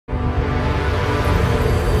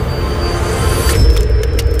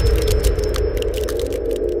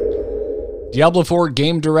Diablo 4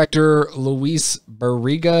 game director Luis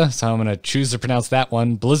Barriga, so I'm going to choose to pronounce that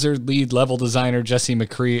one, Blizzard lead level designer Jesse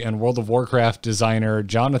McCree, and World of Warcraft designer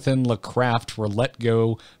Jonathan LeCraft were let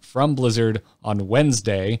go from Blizzard on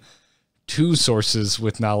Wednesday. Two sources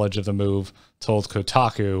with knowledge of the move told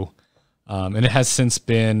Kotaku, and it has since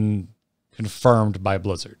been confirmed by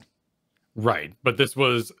Blizzard. Right, but this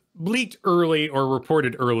was leaked early or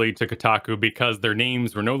reported early to Kotaku because their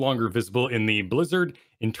names were no longer visible in the Blizzard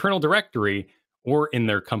internal directory or in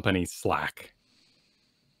their company Slack.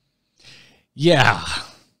 Yeah.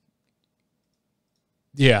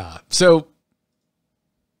 So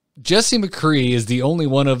Jesse McCree is the only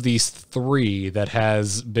one of these three that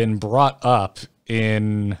has been brought up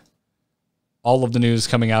in all of the news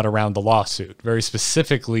coming out around the lawsuit. Very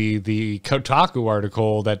specifically, the Kotaku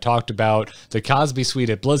article that talked about the Cosby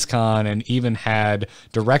Suite at BlizzCon and even had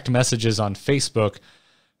direct messages on Facebook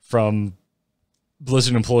from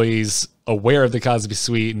Blizzard employees aware of the Cosby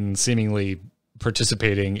Suite and seemingly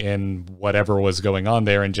participating in whatever was going on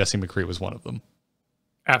there, and Jesse McCree was one of them.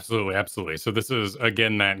 Absolutely. So this is,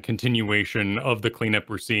 again, that continuation of the cleanup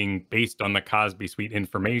we're seeing based on the Cosby Suite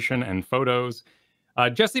information and photos.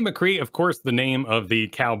 Jesse McCree, of course, the name of the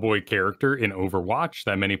cowboy character in Overwatch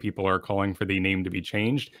that many people are calling for the name to be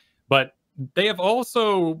changed. But they have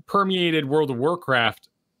also permeated World of Warcraft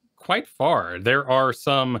quite far. There are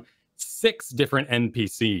some 6 different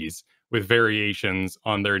NPCs with variations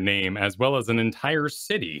on their name, as well as an entire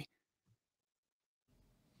city.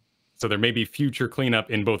 So there may be future cleanup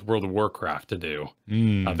in both World of Warcraft to do.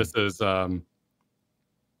 This is level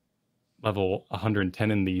 110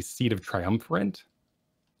 in the Seat of Triumvirate.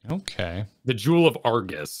 Okay. The Jewel of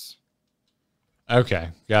Argus. Okay,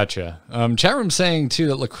 gotcha. Chat room saying, too,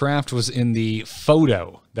 that LeCraft was in the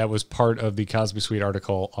photo that was part of the Cosby Suite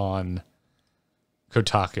article on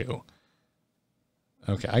Kotaku.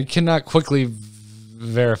 Okay, I cannot quickly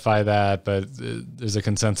verify that, but there's a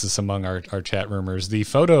consensus among our chat roomers. The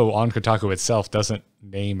photo on Kotaku itself doesn't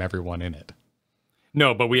name everyone in it.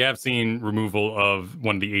 No, but we have seen removal of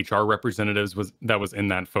one of the HR representatives that was in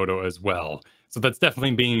that photo as well. So that's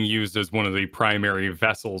definitely being used as one of the primary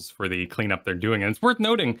vessels for the cleanup they're doing. And it's worth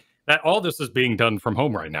noting that all this is being done from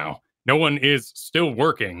home right now. No one is still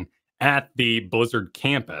working at the Blizzard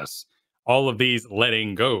campus. All of these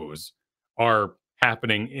letting goes are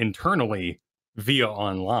happening internally via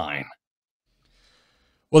online.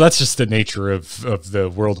 Well, that's just the nature of the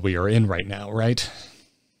world we are in right now, right?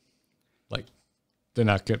 Like, they're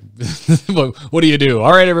not good. What do you do?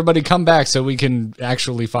 All right, everybody, come back so we can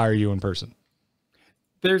actually fire you in person.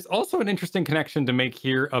 There's also an interesting connection to make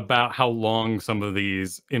here about how long some of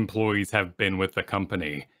these employees have been with the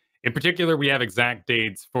company. In particular, we have exact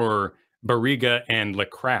dates for Barriga and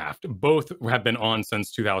LeCraft. Both have been on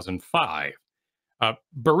since 2005.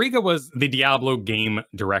 Barriga was the Diablo game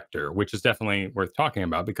director, which is definitely worth talking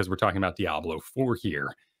about because we're talking about Diablo 4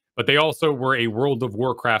 here. But they also were a World of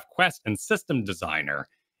Warcraft quest and system designer.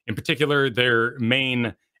 In particular, their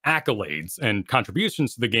main accolades and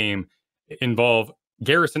contributions to the game involve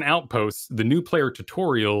Garrison Outposts, the new player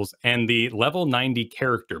tutorials, and the level 90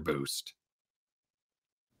 character boost.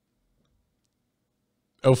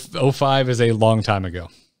 05 is a long time ago.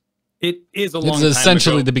 It is a long time ago. It's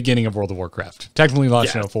essentially the beginning of World of Warcraft. Technically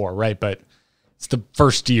launched in 04, right? But it's the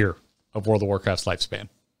first year of World of Warcraft's lifespan.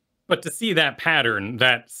 But to see that pattern,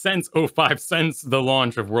 that since 05, since the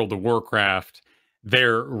launch of World of Warcraft,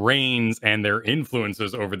 their reigns and their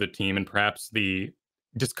influences over the team, and perhaps the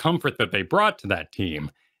discomfort that they brought to that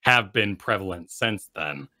team, have been prevalent since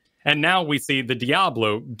then. And now we see the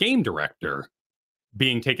Diablo game director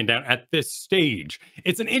being taken down at this stage.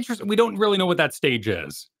 It's an interesting, we don't really know what that stage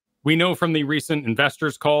is. We know from the recent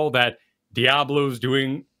investors call that Diablo's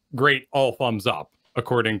doing great, all thumbs up,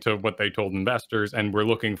 according to what they told investors, and we're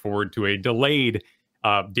looking forward to a delayed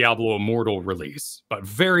Diablo Immortal release. But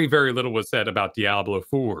very, very little was said about Diablo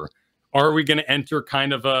 4. Are we going to enter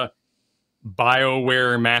kind of a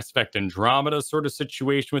BioWare, Mass Effect Andromeda sort of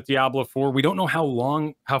situation with Diablo 4? We don't know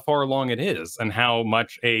how far along it is, and how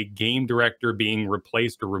much a game director being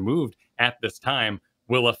replaced or removed at this time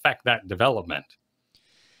will affect that development.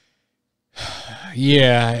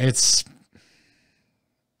 Yeah, there's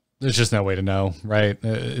just no way to know, right?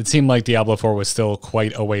 It seemed like Diablo 4 was still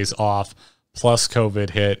quite a ways off, plus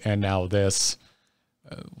COVID hit, and now this.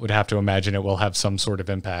 Would have to imagine it will have some sort of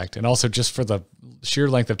impact. And also just for the sheer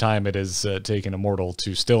length of time it has taken Immortal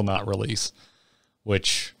to still not release,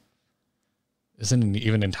 which isn't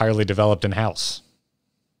even entirely developed in-house.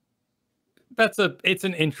 It's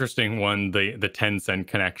an interesting one, the Tencent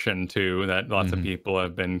connection too, that lots of people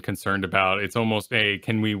have been concerned about. It's almost a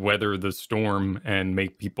can we weather the storm and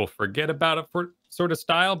make people forget about it for sort of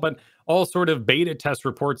style, but all sort of beta test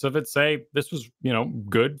reports of it say this was,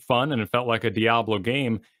 good, fun, and it felt like a Diablo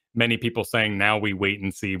game. Many people saying now we wait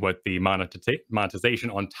and see what the monetization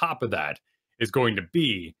on top of that is going to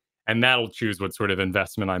be, and that'll choose what sort of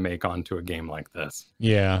investment I make onto a game like this.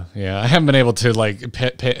 Yeah. I haven't been able to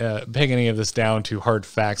peg any of this down to hard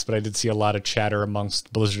facts, but I did see a lot of chatter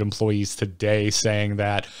amongst Blizzard employees today saying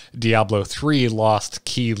that Diablo 3 lost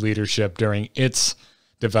key leadership during its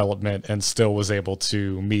development and still was able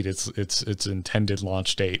to meet its intended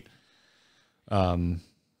launch date.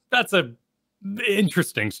 That's a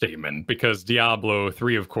interesting statement, because Diablo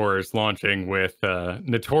 3, of course, launching with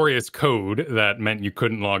notorious code that meant you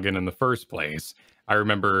couldn't log in the first place. I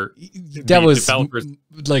remember that was developers,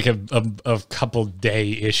 like a couple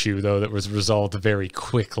day issue, though, that was resolved very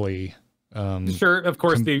quickly. Sure, of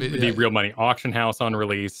course, the real money auction house on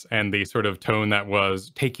release, and the sort of tone that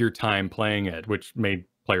was take your time playing it, which made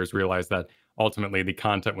players realize that ultimately the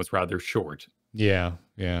content was rather short. Yeah.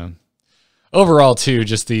 Overall, too,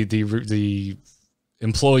 just the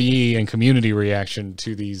employee and community reaction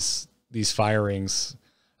to these firings.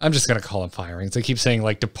 I'm just gonna call them firings. They keep saying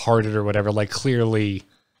like departed or whatever. Like clearly,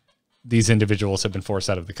 these individuals have been forced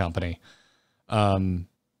out of the company.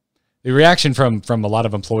 The reaction from a lot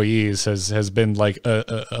of employees has been like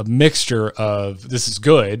a mixture of this is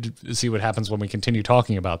good, see what happens when we continue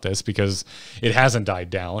talking about this, because it hasn't died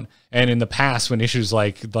down. And in the past, when issues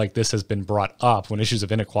like this has been brought up, when issues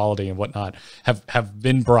of inequality and whatnot have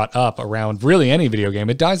been brought up around really any video game,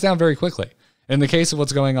 it dies down very quickly. In the case of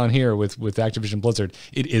what's going on here with Activision Blizzard,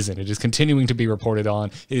 it isn't. It is continuing to be reported on.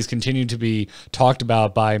 It is continuing to be talked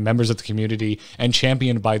about by members of the community and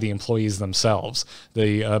championed by the employees themselves.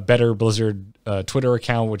 The Better Blizzard Twitter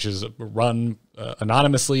account, which is run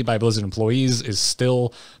anonymously by Blizzard employees, is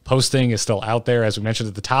still posting, is still out there. As we mentioned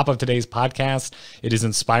at the top of today's podcast, it is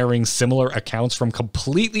inspiring similar accounts from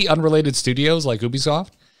completely unrelated studios like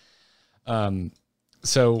Ubisoft.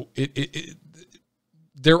 So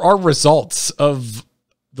there are results of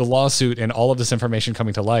the lawsuit and all of this information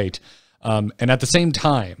coming to light. And at the same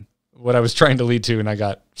time, what I was trying to lead to, and I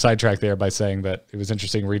got sidetracked there by saying that it was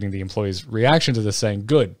interesting reading the employees' reaction to this, saying,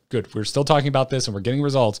 good, we're still talking about this and we're getting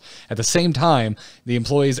results. At the same time, the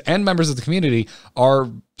employees and members of the community are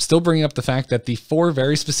still bringing up the fact that the 4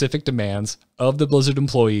 very specific demands of the Blizzard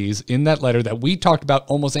employees in that letter that we talked about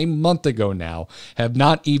almost a month ago now have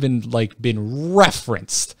not even been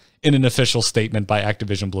referenced in an official statement by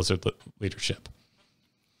Activision Blizzard leadership.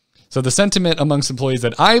 So the sentiment amongst employees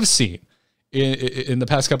that I've seen in the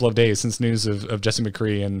past couple of days since news of Jesse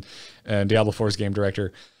McCree and Diablo 4's game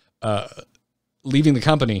director leaving the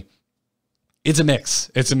company, it's a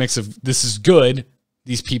mix. It's a mix of this is good,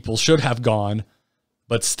 these people should have gone,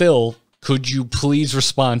 but still, could you please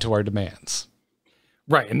respond to our demands?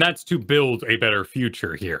 Right, and that's to build a better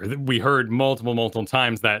future here. We heard multiple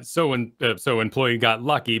times that so employee got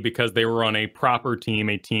lucky because they were on a proper team,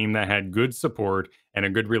 a team that had good support and a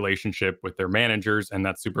good relationship with their managers and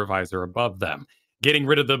that supervisor above them. Getting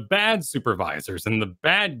rid of the bad supervisors and the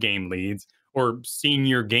bad game leads or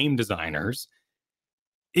senior game designers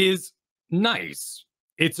is nice.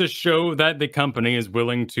 It's a show that the company is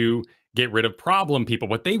willing to get rid of problem people.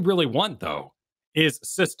 What they really want, though, is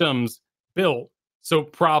systems built so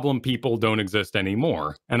problem people don't exist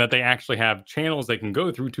anymore, and that they actually have channels they can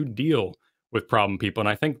go through to deal with problem people. And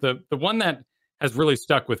I think the one that has really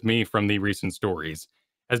stuck with me from the recent stories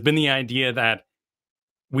has been the idea that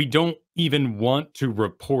we don't even want to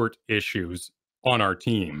report issues on our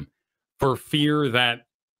team for fear that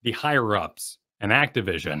the higher-ups and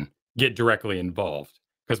Activision get directly involved.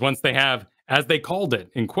 Because once they have, as they called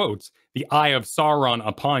it, in quotes, the eye of Sauron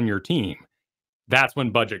upon your team, that's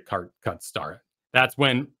when budget cuts start. That's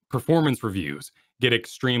when performance reviews get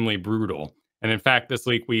extremely brutal. And in fact, this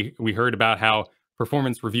week we heard about how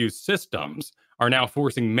performance review systems are now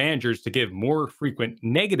forcing managers to give more frequent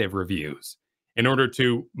negative reviews in order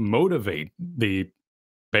to motivate the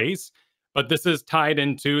base. But this is tied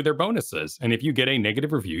into their bonuses. And if you get a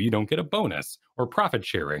negative review, you don't get a bonus or profit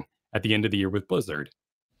sharing at the end of the year with Blizzard.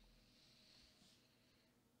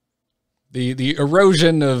 The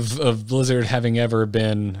erosion of Blizzard having ever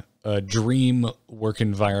been a dream work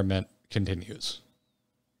environment continues.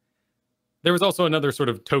 There was also another sort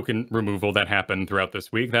of token removal that happened throughout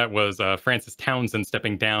this week. That was Frances Townsend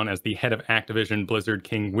stepping down as the head of Activision Blizzard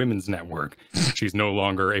King Women's Network. She's no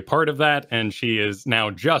longer a part of that, and she is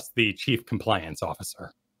now just the chief compliance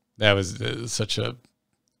officer. That was such a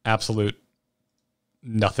absolute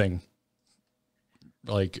nothing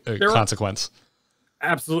consequence.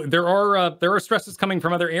 Absolutely. There are stresses coming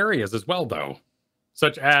from other areas as well, though,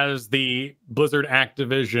 such as the Blizzard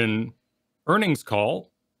Activision earnings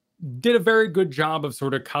call did a very good job of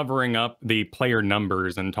sort of covering up the player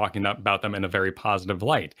numbers and talking about them in a very positive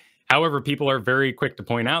light. However, people are very quick to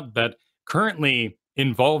point out that currently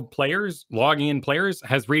involved players, logging in players,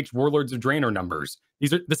 has reached Warlords of Draenor numbers.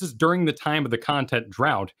 This is during the time of the content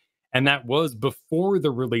drought, and that was before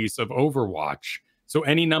the release of Overwatch. So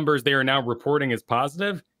any numbers they are now reporting as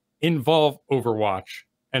positive involve Overwatch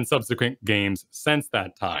and subsequent games since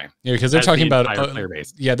that time. Yeah, because they're talking about player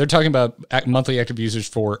base. Yeah, they're talking about monthly active users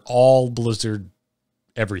for all Blizzard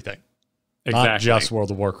everything, not just World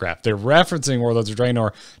of Warcraft. They're referencing Warlords of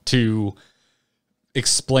Draenor to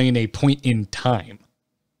explain a point in time,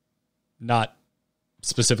 not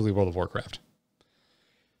specifically World of Warcraft.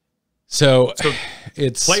 So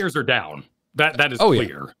it's players are down. That is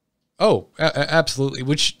clear. Yeah. Oh, absolutely.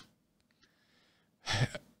 Which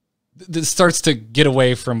this starts to get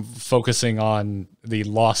away from focusing on the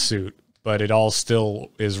lawsuit, but it all still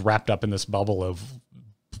is wrapped up in this bubble of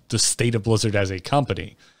the state of Blizzard as a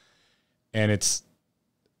company. And it's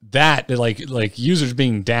that like users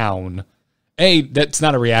being down. That's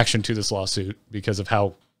not a reaction to this lawsuit because of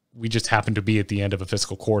how we just happened to be at the end of a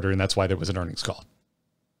fiscal quarter, and that's why there was an earnings call.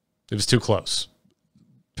 It was too close.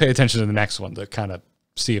 Pay attention to the next one to kind of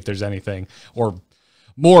see if there's anything, or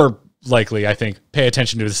more likely, I think, pay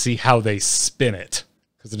attention to see how they spin it.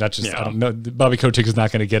 Because they're not just, I don't know, Bobby Kotick is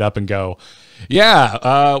not going to get up and go,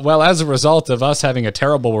 well, as a result of us having a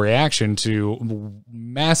terrible reaction to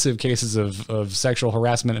massive cases of sexual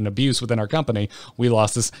harassment and abuse within our company, we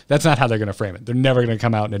lost this. That's not how they're going to frame it. They're never going to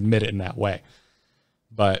come out and admit it in that way.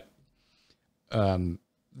 But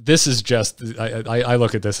this is just, I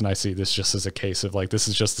look at this and I see this just as a case of this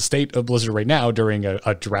is just the state of Blizzard right now during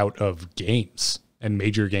a drought of games and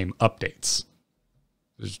major game updates.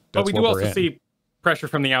 But we do also see pressure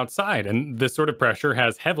from the outside, and this sort of pressure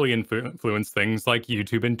has heavily influenced things like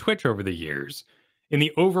YouTube and Twitch over the years. In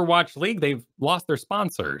the Overwatch League, they've lost their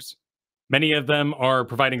sponsors. Many of them are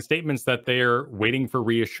providing statements that they're waiting for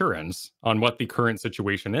reassurance on what the current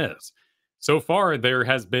situation is. So far, there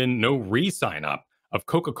has been no re-sign up of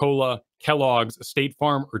Coca-Cola, Kellogg's, State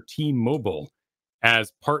Farm, or T-Mobile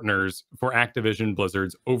as partners for Activision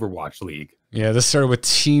Blizzard's Overwatch League. Yeah, this started with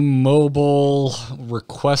T-Mobile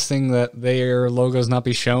requesting that their logos not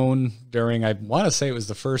be shown during, I want to say it was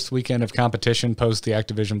the first weekend of competition post the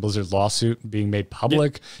Activision Blizzard lawsuit being made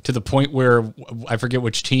public, to the point where, I forget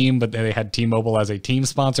which team, but they had T-Mobile as a team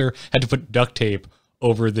sponsor, had to put duct tape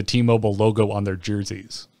over the T-Mobile logo on their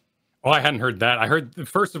jerseys. Oh, I hadn't heard that. I heard,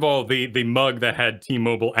 first of all, the mug that had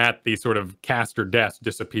T-Mobile at the sort of caster desk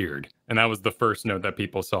disappeared. And that was the first note that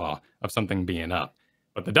people saw of something being up.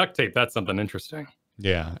 But the duct tape, that's something interesting.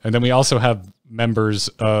 Yeah. And then we also have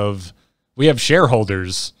we have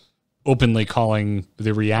shareholders openly calling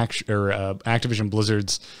the reaction, or Activision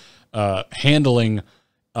Blizzard's handling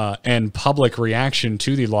and public reaction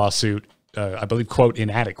to the lawsuit, I believe, quote,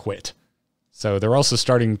 inadequate. So they're also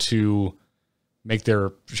starting to make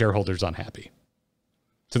their shareholders unhappy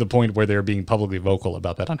to the point where they're being publicly vocal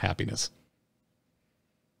about that unhappiness.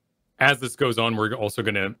 As this goes on, we're also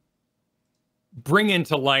going to bring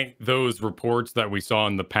into light those reports that we saw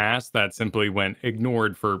in the past that simply went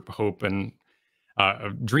ignored for hope and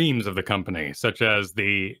dreams of the company, such as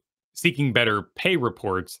the Seeking Better Pay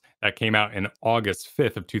reports that came out in August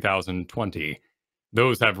 5th of 2020.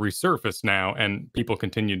 Those have resurfaced now, and people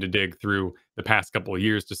continue to dig through the past couple of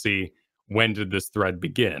years to see, when did this thread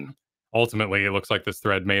begin? Ultimately, it looks like this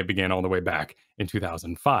thread may have began all the way back in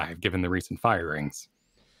 2005, given the recent firings.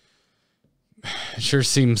 It sure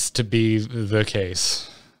seems to be the case.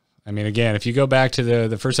 I mean, again, if you go back to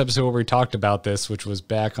the first episode where we talked about this, which was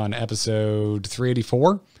back on episode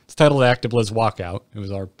 384, it's titled ActiBliz Walkout. It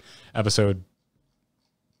was our episode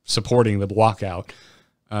supporting the walkout.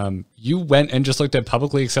 You went and just looked at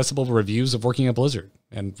publicly accessible reviews of working at Blizzard,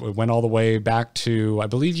 and went all the way back to, I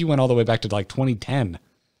believe you went all the way back to 2010.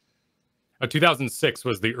 2006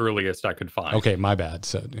 was the earliest I could find. Okay, my bad.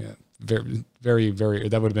 So yeah, very, very, very,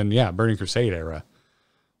 that would have been, Burning Crusade era,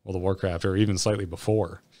 World of Warcraft, or even slightly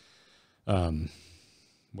before.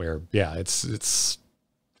 Where, it's,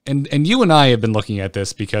 and you and I have been looking at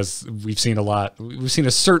this because we've seen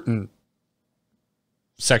a certain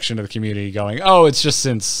section of the community going, oh, it's just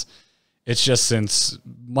since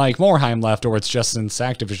Mike Morhaime left, or it's just since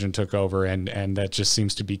Activision took over, and that just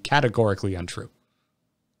seems to be categorically untrue.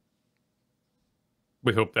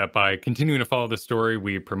 We hope that by continuing to follow the story,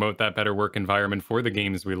 we promote that better work environment for the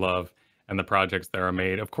games we love and the projects that are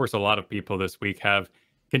made. Of course, a lot of people this week have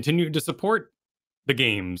continued to support the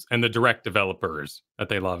games and the direct developers that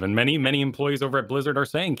they love. And many employees over at Blizzard are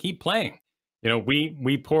saying, keep playing. You know,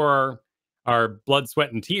 we pour our blood,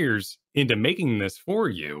 sweat, and tears into making this for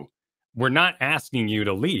you. We're not asking you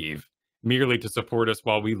to leave merely to support us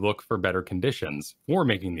while we look for better conditions for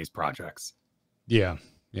making these projects. Yeah.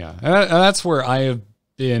 And that's where I have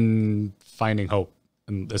been finding hope,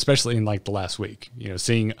 and especially in like the last week, you know,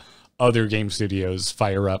 seeing other game studios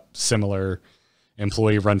fire up similar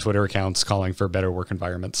employee run Twitter accounts calling for better work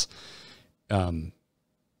environments. I'm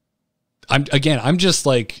just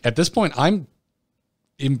like, at this point, I'm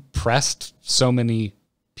impressed. So many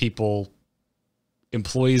people,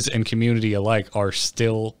 employees and community alike, are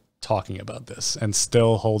still talking about this and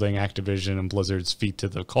still holding Activision and Blizzard's feet to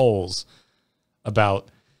the coals about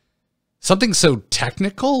something so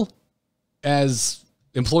technical as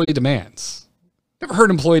employee demands. Never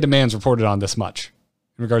heard employee demands reported on this much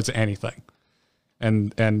in regards to anything.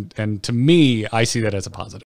 And to me, I see that as a positive.